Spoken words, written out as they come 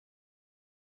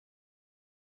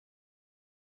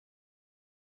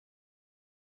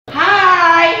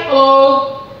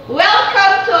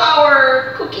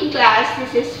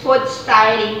This is Food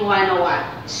Styling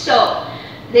 101. So,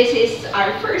 this is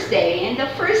our first day. And the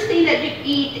first thing that you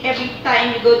eat every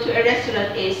time you go to a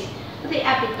restaurant is the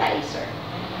appetizer.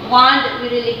 One that will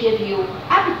really give you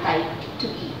appetite to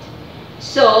eat.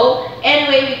 So,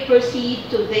 anyway, we proceed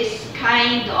to this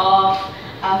kind of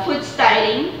food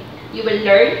styling. You will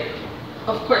learn,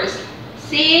 of course,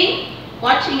 seeing,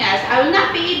 watching us. I will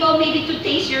not be able maybe to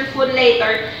taste your food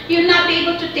later. You'll not be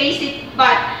able to taste it,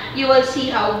 but you will see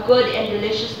how good and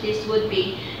delicious this would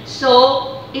be.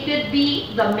 So, it would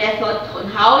be the method on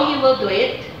how you will do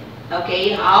it, okay,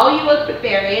 how you will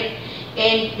prepare it.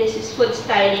 And this is food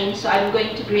styling, so I'm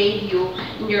going to grade you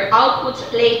in your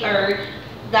outputs later,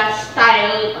 the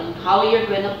style on how you're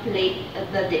going to plate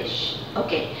the dish.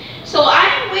 Okay, so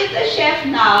I'm with the chef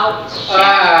now.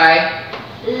 Hi.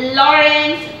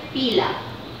 Lawrence Pila.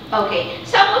 Okay,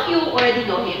 some of you already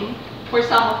know him. For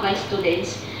some of my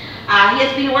students, he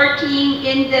has been working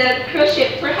in the cruise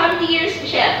ship for how many years,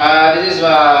 chef? This is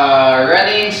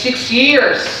running 6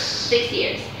 years. 6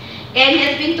 years. And he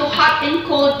has been to hot and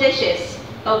cold dishes.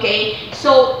 Okay,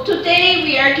 so today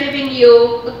we are giving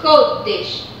you a cold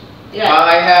dish. Yeah.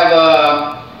 I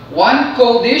have one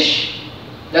cold dish.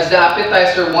 That's the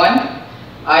appetizer one.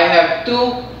 I have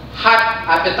 2 hot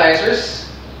appetizers.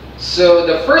 So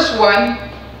the first one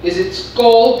is it's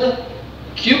called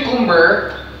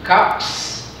cucumber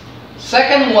cups.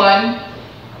 Second one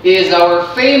is our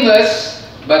famous,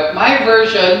 but my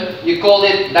version, you call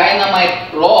it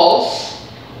dynamite rolls.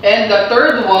 And the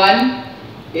third one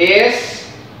is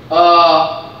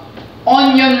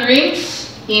onion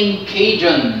rings in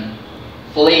Cajun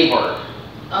flavor.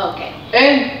 Okay.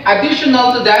 And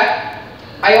additional to that,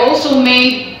 I also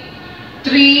made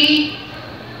 3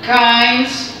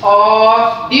 kinds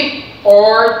of dip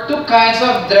or 2 kinds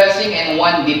of dressing and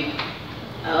 1 dip.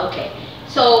 Okay.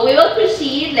 So we will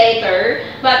proceed later,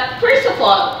 but first of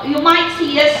all, you might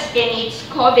see us in its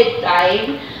COVID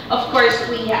time. Of course,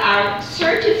 we are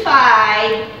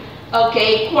certified,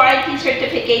 okay, quarantine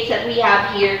certificates that we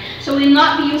have here. So we will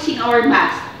not be using our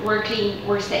mask. We're clean,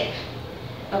 we're safe.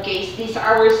 Okay, so these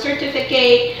are our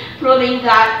certificate proving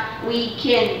that we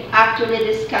can actually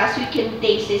discuss, we can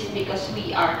taste this because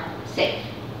we are safe.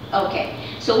 Okay,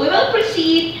 so we will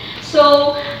proceed.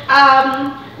 So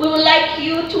we would like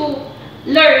you to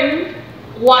learn,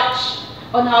 watch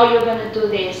on how you're going to do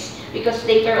this, because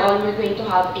later on we're going to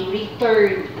have a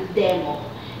return demo,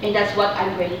 and that's what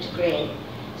I'm going to grade.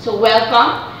 So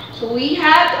welcome. So we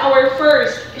have our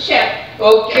first chef.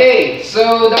 Okay,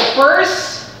 so the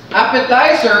first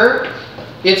appetizer,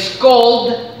 it's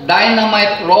called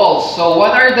dynamite rolls. So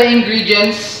what are the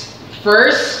ingredients?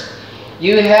 First,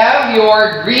 you have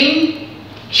your green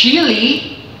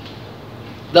chili,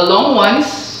 the long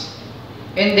ones,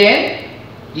 and then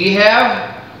you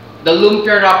have the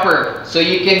lumpia wrapper. So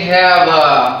you can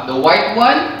have the white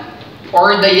one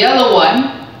or the yellow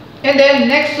one. And then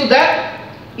next to that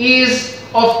is,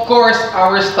 of course,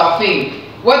 our stuffing.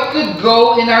 What could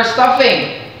go in our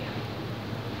stuffing?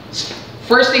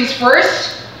 First things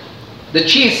first, the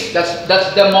cheese.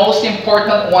 That's the most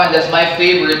important one. That's my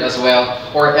favorite as well,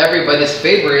 or everybody's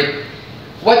favorite.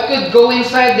 What could go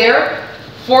inside there?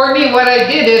 For me, what I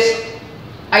did is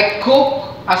I cook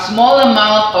a small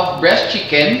amount of breast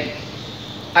chicken.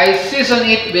 I season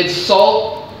it with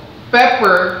salt,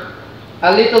 pepper,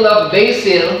 a little of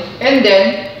basil, and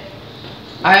then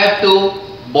I have to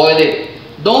boil it.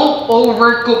 Don't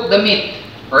overcook the meat,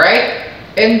 right?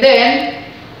 And then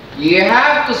you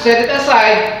have to set it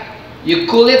aside. You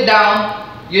cool it down,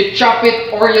 you chop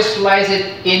it or you slice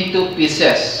it into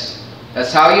pieces.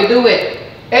 That's how you do it.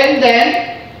 And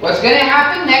then what's gonna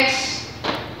happen next?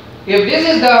 If this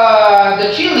is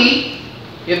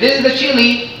the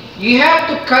chili, you have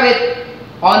to cut it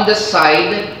on the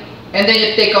side, and then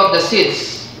you take out the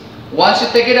seeds. Once you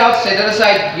take it out, set it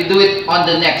aside, you do it on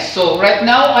the next. So right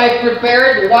now I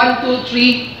prepared 1, 2,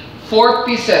 3, 4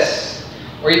 pieces.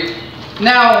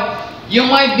 Now you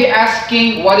might be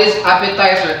asking, what is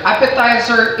appetizer?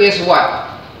 Appetizer is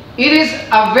what? It is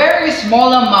a very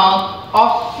small amount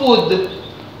of food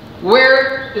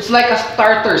where it's like a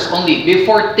starters only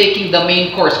before taking the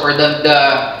main course or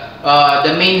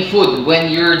the main food. When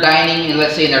you're dining in,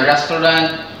 let's say, in a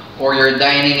restaurant, or you're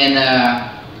dining in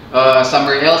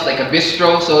somewhere else like a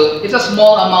bistro, so it's a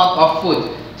small amount of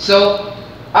food. So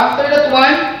after that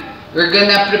one, we're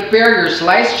gonna prepare your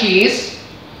sliced cheese.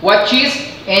 What cheese?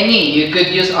 Any. You could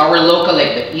use our local,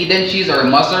 like the Eden cheese or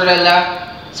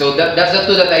mozzarella. So that's the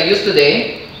 2 that I use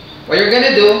today. What you're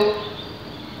gonna do,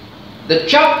 the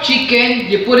chopped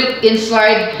chicken, you put it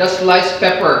inside the sliced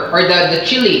pepper or the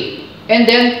chili, and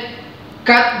then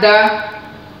cut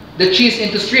the cheese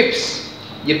into strips.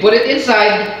 You put it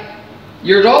inside,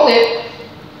 you roll it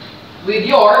with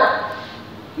your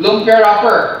lumpia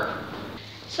wrapper.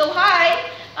 So hi,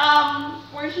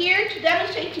 we're here to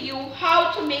demonstrate to you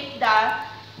how to make the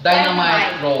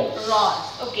Dynamite rolls.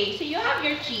 Okay, so you have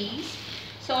your cheese.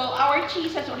 So our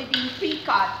cheese has already been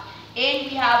pre-cut, and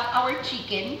we have our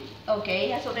chicken. Okay,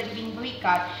 has already been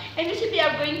pre-cut, and we simply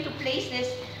are going to place this.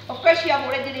 Of course, you have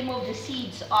already removed the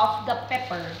seeds of the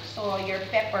pepper. So your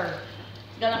pepper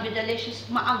is gonna be delicious.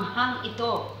 Maanghang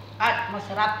ito at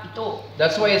masarap ito.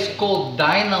 That's why it's called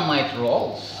dynamite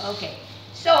rolls. Okay,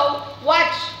 so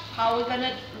watch how we're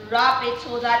gonna wrap it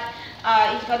so that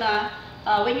it's gonna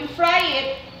when you fry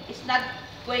it, it's not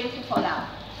going to fall out.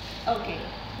 Okay,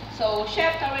 so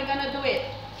chef, how are we gonna do it?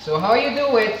 So how you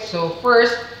do it? So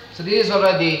first, so this is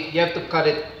already, you have to cut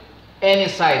it any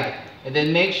side, and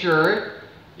then make sure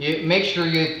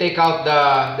you take out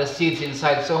the seeds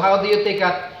inside. So how do you take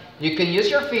out? You can use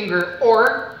your finger,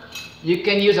 or you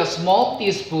can use a small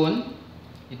teaspoon.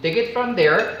 You take it from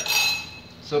there.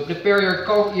 So prepare your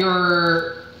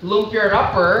lumpia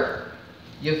wrapper.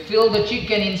 You fill the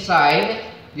chicken inside.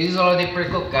 This is already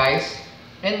pre-cooked, guys.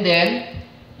 And then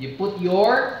you put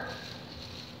your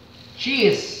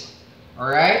cheese.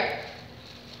 Alright?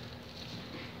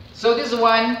 So this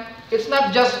one, it's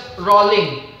not just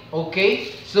rolling.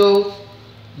 Okay? So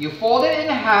you fold it in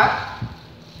half.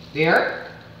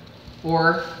 There.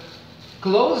 Or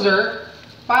closer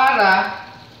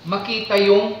para makita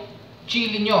yung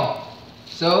chili nyo.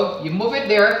 So you move it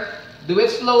there. Do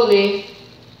it slowly.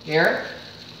 There.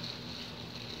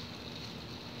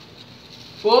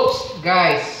 Oops,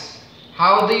 guys,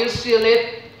 how do you seal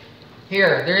it?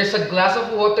 Here, there is a glass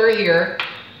of water here.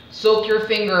 Soak your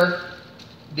finger.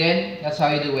 Then, that's how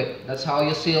you do it. That's how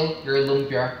you seal your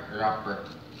lumpia wrapper.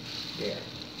 There.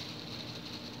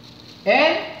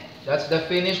 And, that's the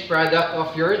finished product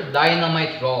of your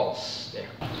dynamite rolls. There.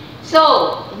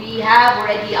 So, we have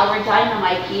already our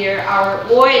dynamite here. Our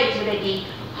oil is already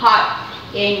hot.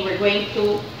 And we're ready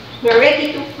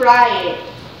to fry it.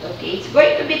 Okay, it's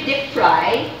going to be deep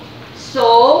fried.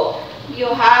 So you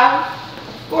have,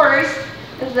 of course,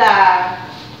 the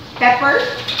pepper.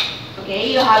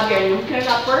 Okay, you have your lumpia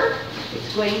wrapper.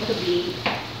 It's going to be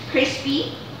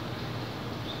crispy.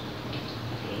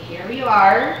 Okay, here you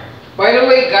are. By the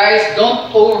way, guys, don't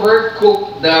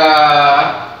overcook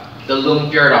the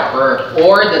lumpia wrapper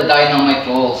or the dynamite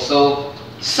rolls. So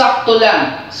sakto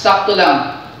lang.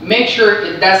 Make sure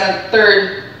it doesn't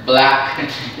turn black.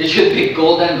 It should be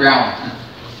golden brown.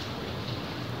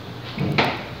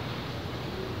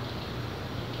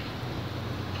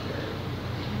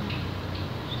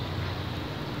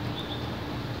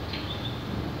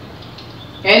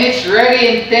 And it's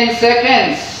ready in 10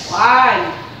 seconds.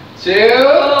 1,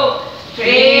 2,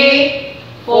 3,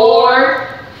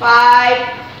 4, 5,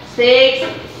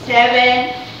 6,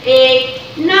 7, 8,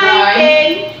 9,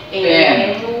 10,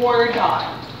 and we're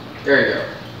done. There you go.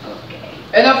 Okay.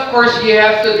 And of course, you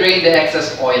have to drain the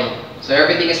excess oil. So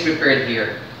everything is prepared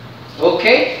here.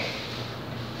 Okay?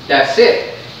 That's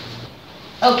it.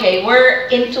 Okay, we're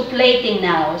into plating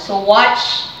now. So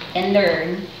watch and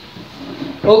learn.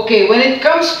 Okay, when it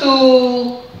comes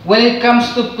to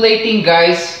plating,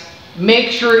 guys, make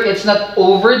sure it's not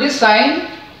over designed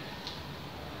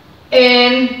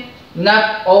and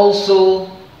not also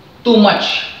too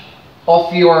much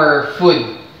of your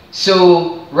food.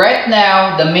 So right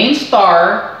now, the main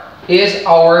star is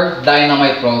our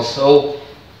dynamite rolls. So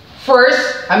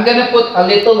first, I'm gonna put a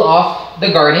little of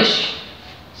the garnish.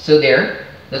 So there,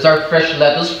 that's our fresh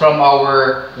lettuce from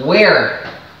our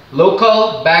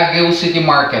local Baguio City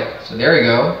Market. So there you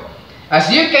go.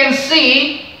 As you can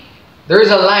see, there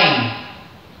is a line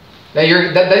that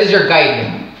is your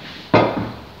guide.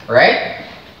 Right?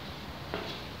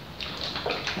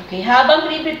 Okay, habang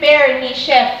pre-prepare ni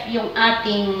Chef yung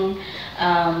ating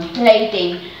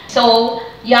plating. So,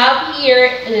 you have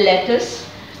here lettuce.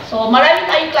 So, marami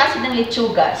tayong klase ng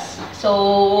lechugas.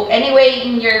 So, anyway,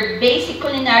 in your basic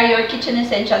culinary or kitchen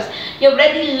essentials, you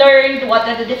already learned what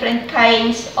are the different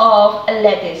kinds of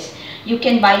lettuce. You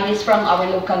can buy this from our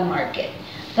local market.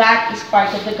 That is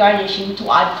part of the garnishing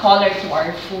to add color to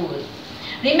our food.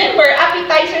 Remember,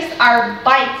 appetizers are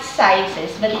bite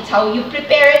sizes, but it's how you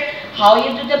prepare it, how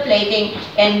you do the plating,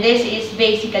 and this is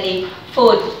basically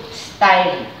food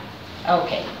styling.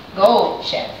 Okay, go,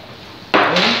 Chef.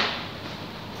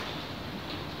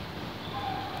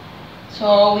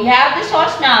 So we have the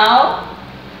sauce now.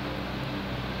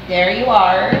 There you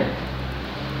are.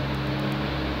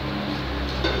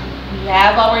 We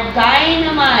have our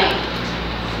dynamite,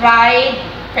 fried,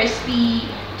 crispy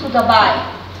to the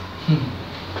bite.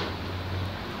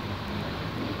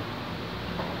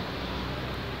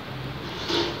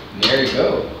 There you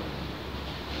go.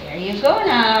 There you go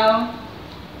now.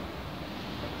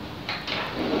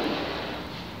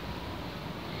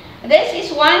 This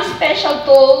is one special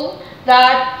tool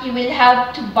that you will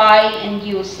have to buy and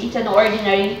use. It's an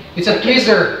ordinary... It's a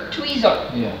tweezer.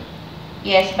 Tweezer. Yeah.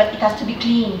 Yes, but it has to be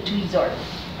clean tweezer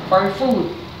for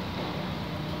food.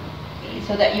 Okay,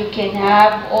 so that you can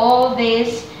have all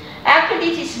this.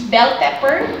 Actually, this is bell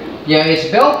pepper. Yeah,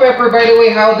 it's bell pepper. By the way,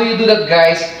 how do you do that,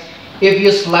 guys? If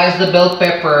you slice the bell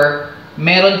pepper,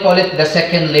 meron pa ulit the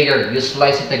second layer. You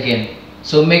slice it again.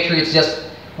 So make sure it's just,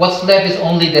 what's left is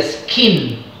only the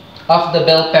skin of the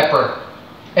bell pepper.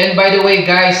 And by the way,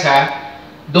 guys,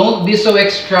 don't be so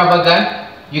extravagant.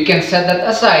 You can set that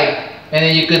aside, and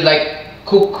then you could like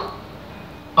cook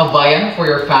a viand for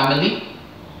your family.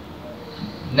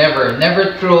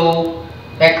 Never throw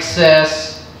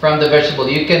excess from the vegetable.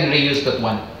 You can reuse that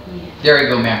one. Yeah. There you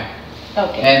go, ma'am.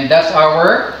 Okay. And that's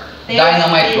our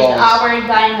dynamite balls. Our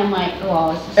dynamite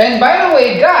balls. And by the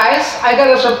way, guys, I got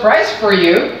a surprise for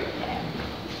you.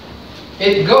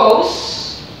 It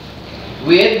goes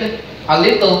with a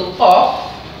little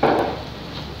of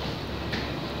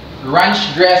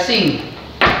ranch dressing.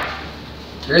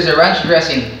 There's a ranch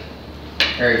dressing.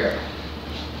 There you go.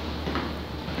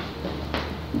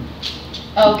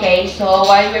 Okay, so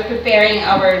while we're preparing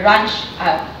our ranch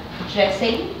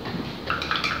dressing,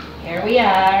 here we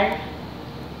are.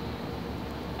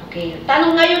 Okay,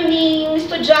 tanong ngayon ni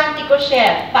estudyante ko,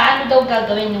 chef, paano daw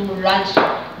gagawin yung ranch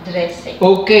dressing?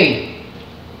 Okay.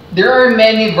 There are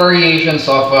many variations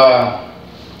of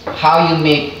how you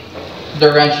make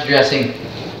the ranch dressing.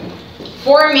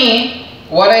 For me,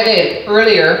 what I did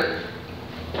earlier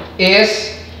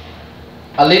is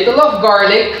a little of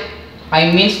garlic.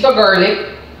 I minced the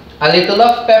garlic, a little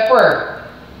of pepper,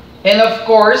 and of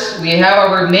course, we have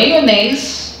our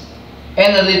mayonnaise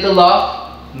and a little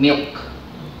of milk.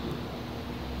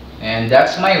 And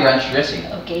that's my ranch dressing.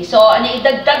 Okay, so ang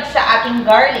idagdag sa ating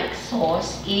garlic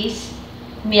sauce is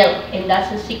milk, and that's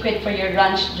the secret for your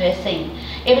ranch dressing.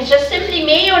 If it's just simply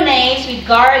mayonnaise with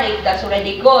garlic, that's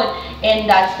already good, and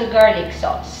that's the garlic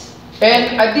sauce.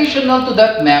 And additional to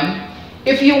that, ma'am,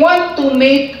 if you want to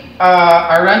make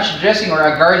a ranch dressing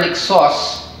or a garlic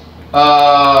sauce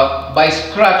by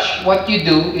scratch, what you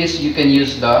do is you can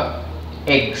use the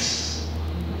eggs,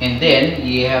 and then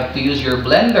you have to use your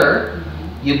blender.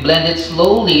 You blend it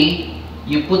slowly.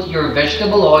 You put your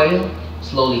vegetable oil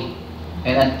slowly,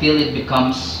 and until it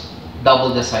becomes double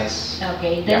the size.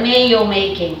 Okay, the mayo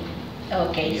making.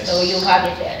 Okay, yes. So you have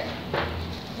it there.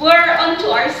 We're on to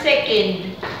our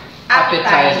second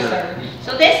appetizer.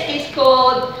 So this is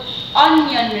called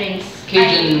onion rings.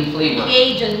 Cajun flavor.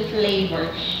 Cajun flavor.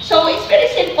 So it's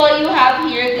very simple. You have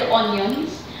here the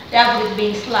onions. They have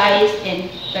been sliced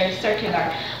and they're circular.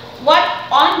 What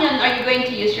onion are you going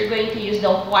to use? You're going to use the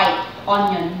white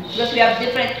onion because we have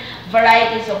different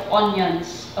varieties of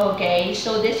onions. Okay,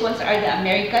 so these ones are the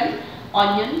American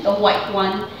onion, the white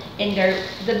one, and they're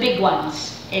the big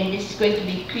ones. And this is going to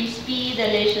be crispy,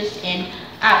 delicious, and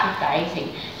appetizing.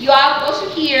 You have also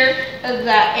here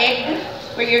the egg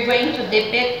where you're going to dip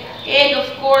it. And of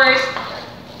course,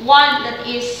 one that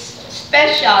is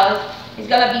special is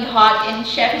gonna be hot, and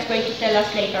chef is going to tell us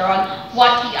later on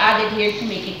what he added here to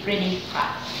make it really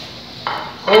hot.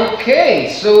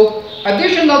 Okay, so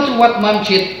additional to what Ma'am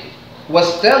Chit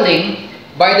was telling,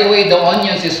 by the way, the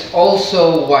onions is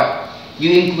also what?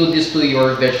 You include this to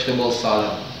your vegetable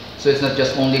salad. So it's not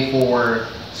just only for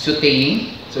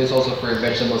sauteing, so it's also for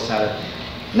vegetable salad.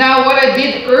 Now, what I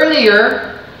did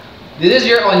earlier, this is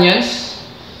your onions.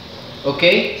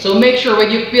 Okay, so make sure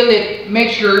when you peel it, make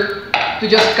sure to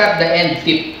just cut the end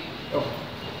tip.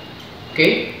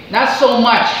 Okay, not so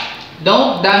much.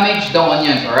 Don't damage the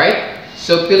onions, alright?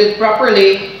 So peel it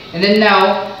properly, and then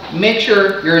now make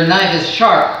sure your knife is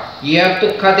sharp. You have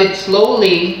to cut it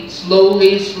slowly,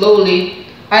 slowly,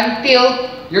 until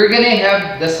you're gonna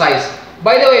have the size.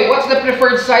 By the way, what's the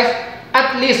preferred size?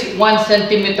 At least 1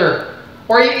 centimeter.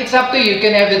 Or it's up to you. You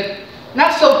can have it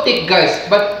not so thick, guys,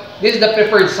 but this is the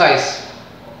preferred size.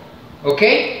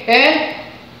 Okay? And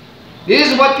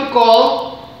this is what you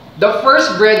call the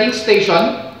first breading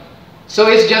station. So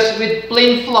it's just with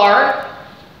plain flour.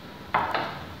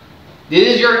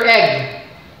 This is your egg,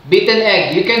 beaten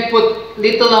egg. You can put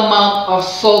little amount of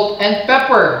salt and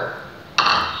pepper.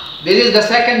 This is the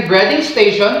second breading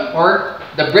station, or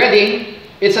the breading.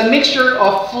 It's a mixture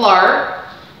of flour,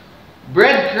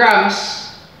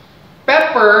 breadcrumbs,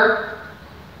 pepper,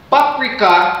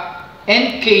 paprika,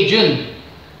 and Cajun.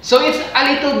 So it's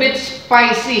a little bit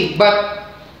spicy, but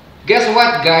guess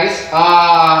what, guys?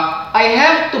 I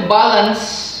have to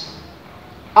balance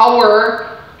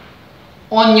our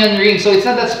onion ring, so it's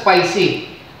not that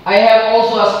spicy. I have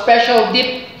also a special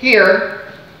dip here.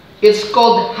 It's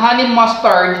called honey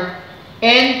mustard,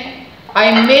 and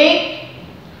I make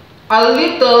a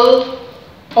little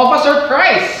of a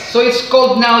surprise. So it's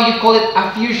called now, you call it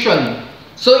a fusion.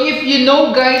 So if you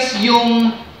know guys,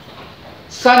 yung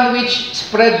sandwich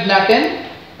spread natin,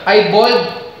 I boiled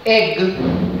egg,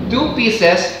 2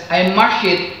 pieces, I mash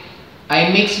it, I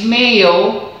mix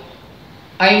mayo,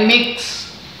 I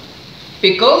mix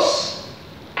pickles,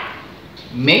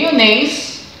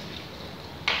 mayonnaise,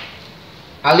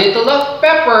 a little of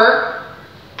pepper,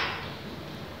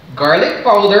 garlic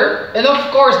powder, and of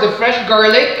course the fresh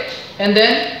garlic, and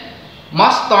then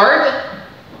mustard,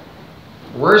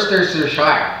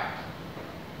 Worcestershire.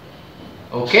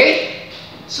 Okay?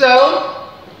 So,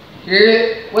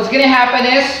 here, what's gonna happen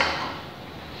is,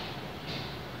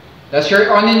 that's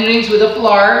your onion rings with the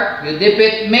flour. You dip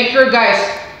it. Make sure guys,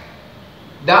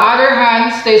 the other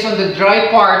hand stays on the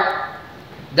dry part,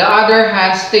 the other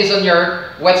hand stays on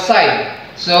your wet side.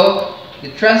 So,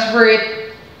 you transfer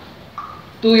it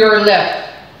to your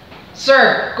left.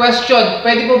 Sir, question,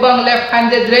 pwede po bang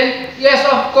left-handed rin? Yes,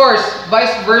 of course,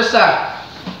 vice versa.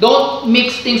 Don't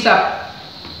mix things up.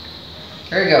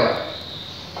 There you go.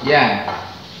 Yan.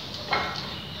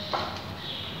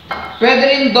 Pwede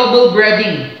rin double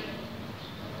breading.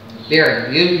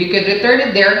 There, you can return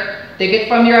it there, take it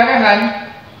from your other hand,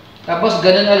 tapos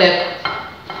ganun ulit.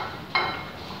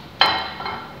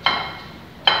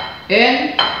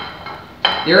 And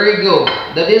there you go.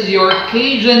 That is your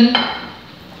Cajun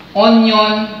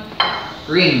onion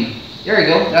ring. There you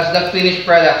go. That's the finished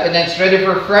product, and then it's ready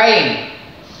for frying.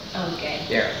 Okay.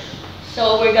 There.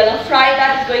 So we're gonna fry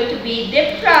that. It's going to be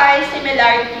deep fry,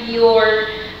 similar to your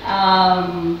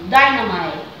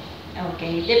dynamite.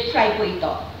 Okay, deep fry po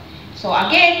ito. So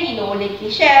again, inuulit ni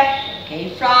Chef.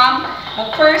 Okay, from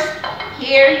first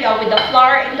here, you have with the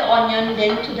flour and the onion,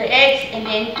 then to the eggs, and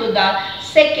then to the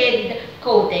second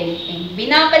coating. And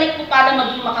binabalik po para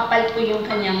maging makapal po yung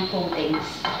kanyang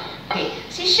coatings. Okay,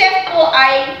 si Chef po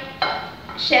ay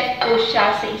chef po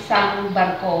siya sa isang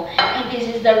barko, and this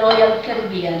is the Royal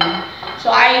Caribbean. So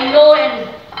I know,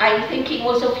 and I'm thinking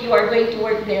most of you are going to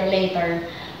work there later,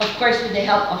 of course with the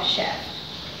help of Chef.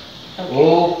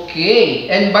 Okay.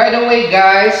 And by the way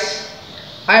guys,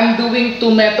 I'm doing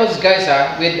 2 methods guys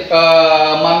with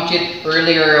Ma'am Chit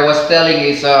earlier was telling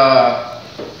is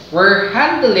we're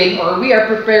handling, or we are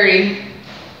preparing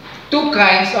 2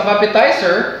 kinds of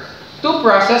appetizer, 2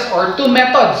 process or 2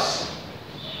 methods.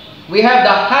 We have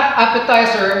the hot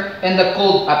appetizer and the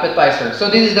cold appetizer. So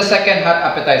this is the second hot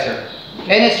appetizer.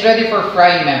 And it's ready for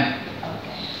frying, ma'am.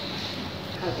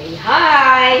 Okay,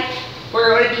 hi!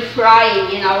 We're already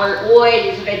frying, and our oil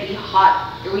is already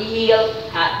hot, real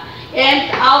hot.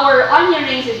 And our onion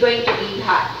rings is going to be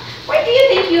hot. Why do you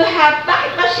think you have,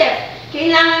 bakit ba chef,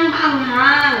 kailangan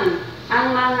maanghang ang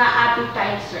mga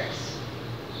appetizers?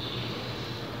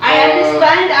 I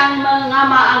understand ang mga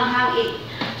maanghang,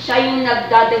 siya yung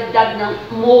nagdadagdag ng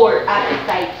more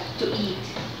appetite to eat.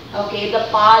 Okay,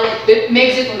 the palate. It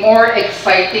makes it more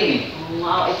exciting.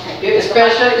 Wow, exciting.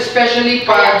 Especially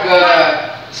pag,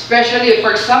 especially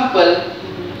for example,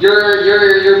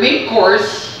 your main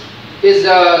course is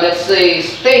let's say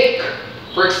steak,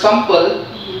 for example.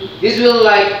 This will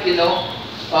like, you know,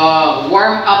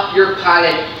 warm up your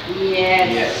palate.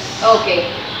 Yes. Okay.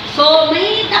 So,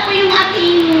 mainit na po yung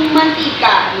ating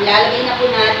mantika. Ilalagay na po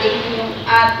natin yung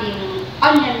ating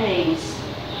onion rings.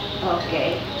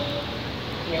 Okay.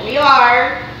 Here we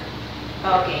are.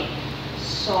 Okay.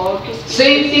 So,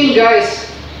 same thing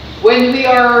guys. When we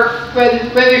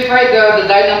fry the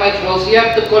dynamite rolls, you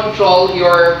have to control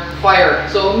your fire.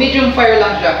 So, medium fire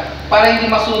lang siya para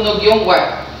hindi masunog yung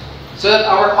what? So that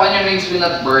our onion rings will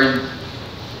not burn.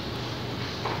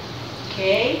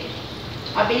 Okay.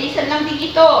 Mabilisan lang din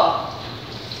ito.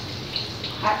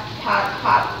 Hot, hot,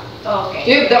 hot. Okay.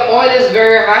 If the oil is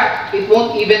very hot, it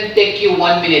won't even take you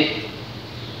 1 minute.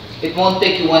 It won't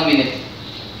take you 1 minute.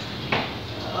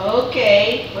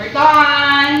 Okay, we're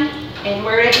done. And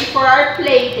we're ready for our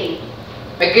plating.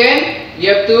 Again,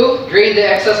 you have to drain the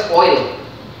excess oil.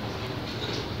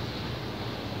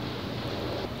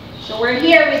 So we're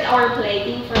here with our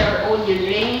plating for our onion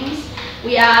rings.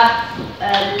 We have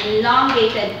a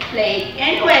elongated plate.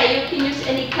 Anyway, you can use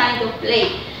any kind of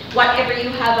plate, whatever you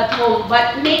have at home,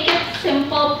 but make it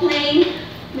simple, plain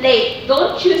plate.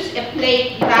 Don't choose a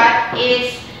plate that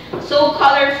is so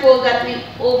colorful that will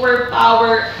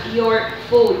overpower your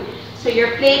food. So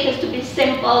your plate has to be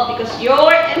simple because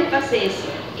your emphasis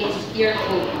is your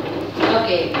food.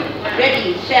 Okay, we're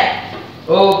ready, chef.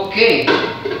 Okay.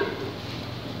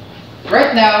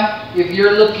 Right now, if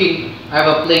you're looking I have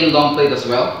a plain long plate as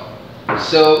well.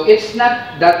 So it's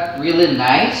not that really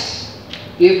nice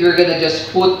if you're gonna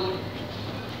just put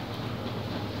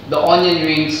the onion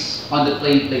rings on the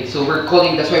plain plate. So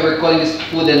that's why we're calling this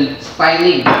food and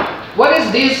styling. What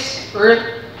is this,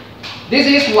 Earth? This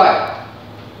is what?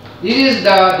 This is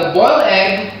the boiled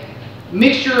egg,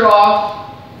 mixture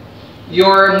of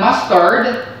your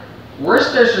mustard,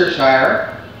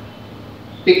 Worcestershire,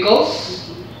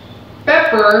 pickles,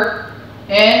 pepper,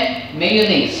 and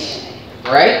mayonnaise.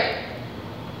 Right?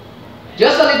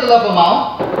 Just a little of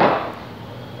amount.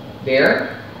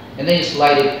 There. And then you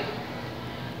slide it.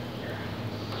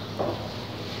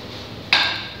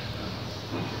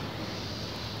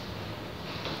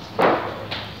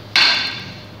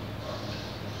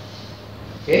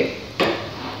 Okay?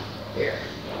 There.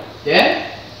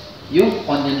 Then, yung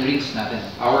onion rings natin.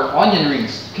 Our onion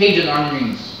rings. Cajun onion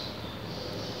rings.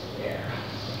 There.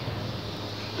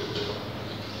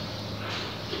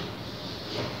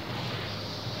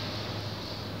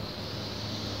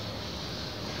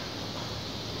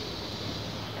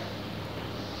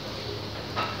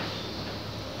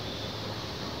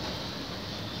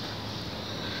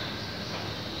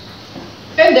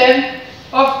 And then,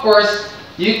 of course,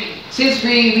 since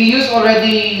we use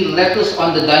already lettuce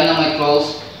on the dynamite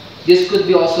rolls, this could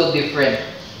be also different.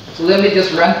 So let me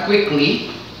just run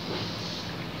quickly.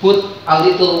 Put a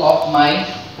little of my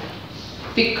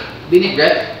thick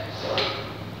vinaigrette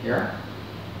here.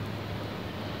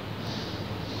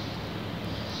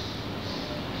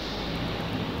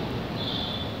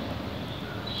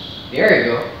 There you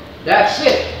go. That's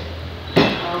it.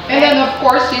 Okay. And then of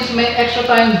course, since my extra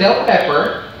time bell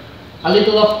pepper, a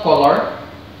little of color.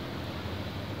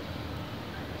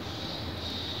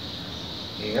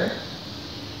 Here.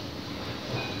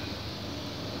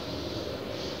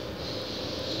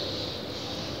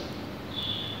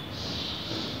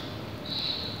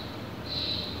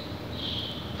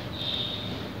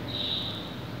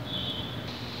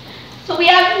 So we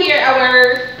have here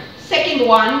our second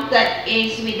one that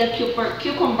is with the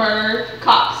cucumber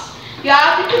cups. You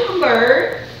have the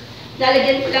cucumber.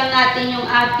 Lalagyan ko lang natin yung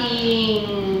ating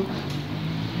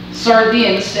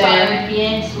Sardines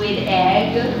with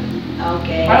egg.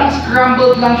 Okay. Parang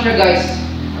scrambled lang siya, guys.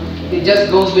 Okay. It just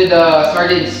goes with the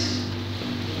sardines.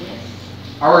 Yes.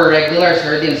 Our regular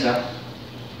sardines,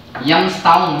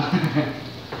 Youngstown.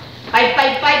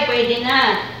 555 pwede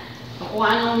na. Kung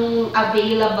anong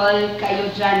available kayo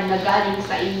dyan na galing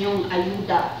sa inyong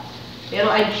ayuda.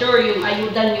 Pero I'm sure yung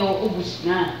ayuda nyo ubus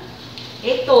na.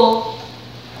 Ito,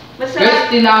 masarap. Guys,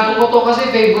 tinago ko to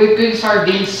kasi favorite ko yung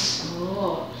sardines.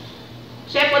 Oh.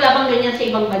 Chef, wala bang ganyan sa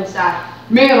ibang bansa?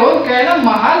 Meron, kaya lang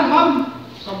mahal, ma'am.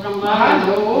 Sobrang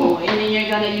mahal. Oo. And then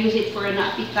you're gonna use it for an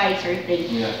appetizer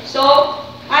thing. Yeah. So,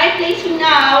 I'm placing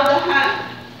now the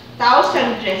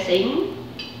thousand dressing.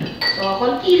 So,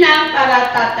 konti lang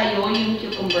para tatayo yung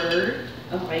cucumber.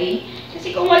 Okay?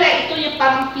 Kasi kung wala ito yung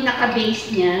parang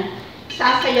pinaka-base niya,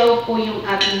 sasayaw po yung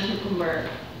ating cucumber.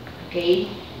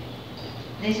 Okay?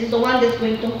 This is the one that's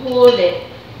going to hold it,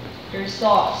 your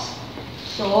sauce.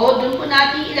 So, dun po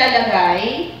natin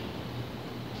ilalagay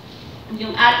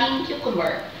yung ating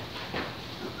cucumber.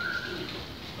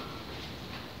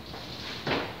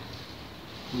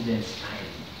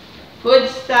 Food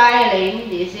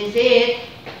styling. This is it.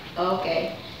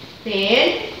 Okay.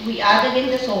 Then, we added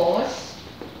in the sauce.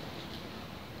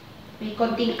 May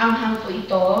konting anghang po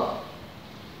ito.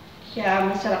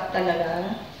 Kaya masarap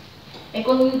talaga. Eh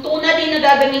kung yung tuna din na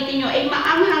gagamitin nyo ay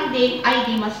maanghang din, ay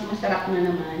di mas masarap na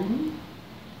naman.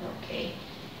 Okay.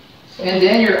 So, and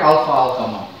then your alfalfa,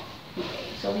 ma'am.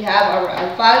 Okay. So we have our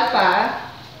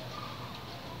alfalfa.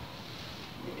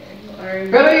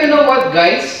 Pero you know what,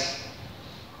 guys?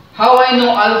 How I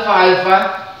know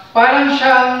alfalfa? Parang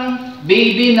siyang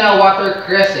baby na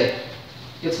watercress eh.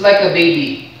 It's like a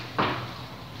baby.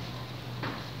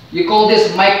 You call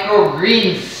this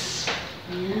microgreens.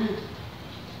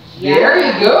 Yeah. There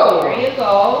you go. There you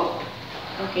go.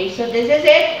 Okay, so this is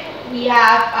it. We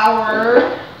have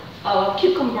our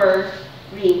cucumber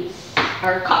rings,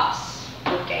 our cups.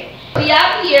 Okay. We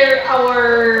have here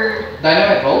our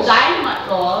Dynamite rolls. Dynamite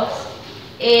rolls.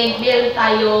 And meron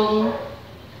tayong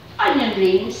onion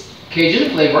rings.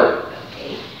 Cajun flavor.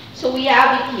 Okay. So we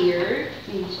have it here.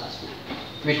 Yung sauce natin.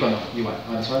 Which one you want?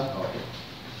 Oh, this one? Okay.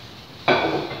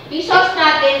 Yung sauce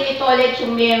natin, ito ulit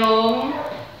yung merong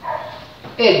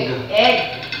Egg.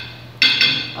 egg.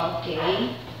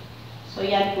 Okay. So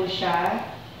yan po siya.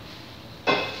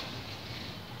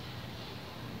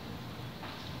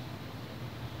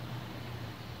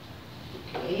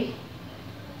 Okay.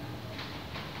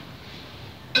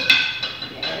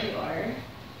 There you are.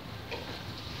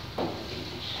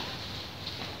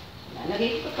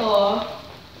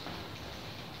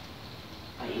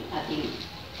 ay ating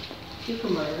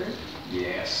cucumber.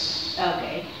 Yes.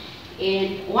 Okay.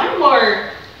 And one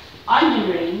more onion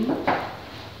ring.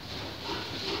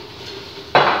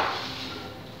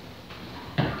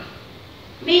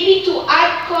 Maybe to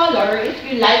add color, if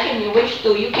you like and you wish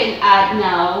to, you can add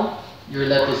now Your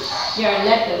lettuce. your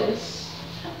lettuce.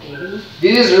 Okay.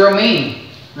 This is romaine.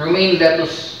 Romaine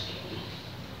lettuce.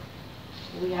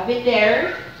 We have it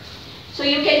there. So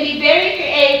you can be very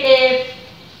creative.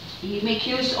 You make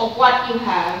use of what you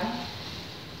have.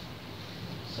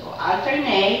 So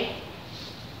alternate.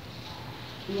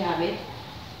 We have it.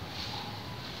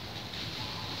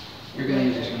 You're gonna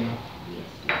use this one now? Yes,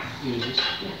 yes. Use this.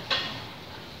 Yeah.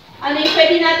 Ano yung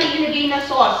pwede natin ilagay na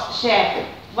sauce, chef?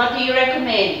 What do you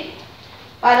recommend?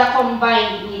 Para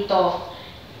combine nito.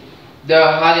 The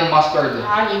honey mustard.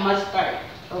 Honey mustard.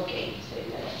 Okay. So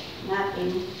ilalagay natin.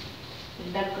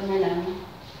 Dagdag ko na lang.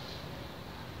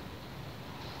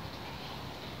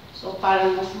 So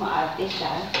parang mas maarte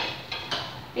siya.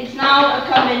 It's now a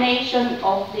combination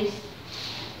of these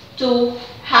two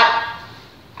hot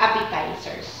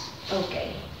appetizers.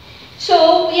 Okay.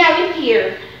 So we have it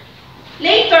here.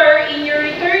 Later, in your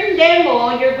return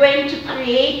demo, you're going to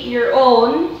create your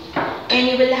own and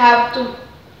you will have to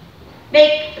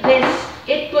make this.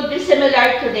 It could be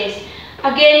similar to this.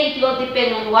 Again, it will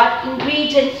depend on what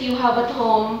ingredients you have at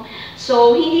home.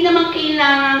 So, hindi naman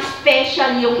kailangan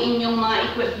special yung inyong mga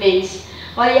equipments.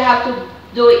 All you have to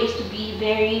do is to be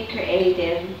very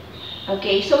creative.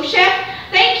 Okay, so Chef,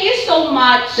 thank you so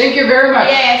much. Thank you very much.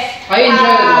 Yes. I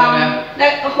enjoyed it, ma'am.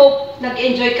 Hope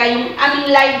nag-enjoy kayong aming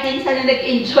live din. Sana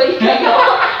nag-enjoy kayo.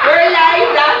 We're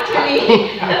live actually.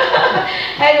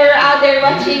 And we're out there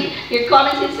watching your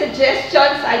comments and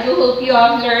suggestions. I do hope you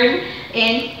have learned.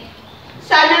 And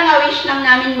sana nga wish lang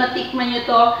namin matikman nyo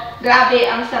to. Grabe,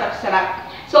 ang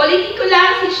sarap-sarap. So ulitin ko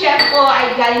lang, si Chef ko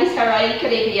ay galing sa Royal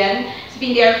Caribbean. He's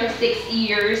been there for 6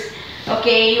 years.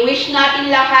 Okay, wish natin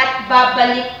lahat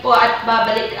babalik po at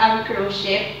babalik ang cruise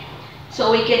ship. So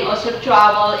we can also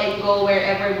travel and go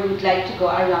wherever we would like to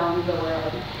go around the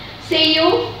world. See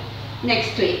you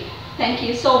next week. Thank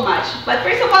you so much. But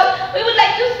first of all, we would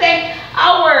like to thank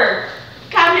our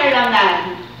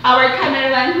cameraman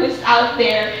who's out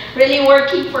there really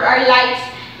working for our lights.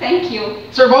 Thank you.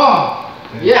 Sir Bong.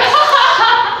 Yes.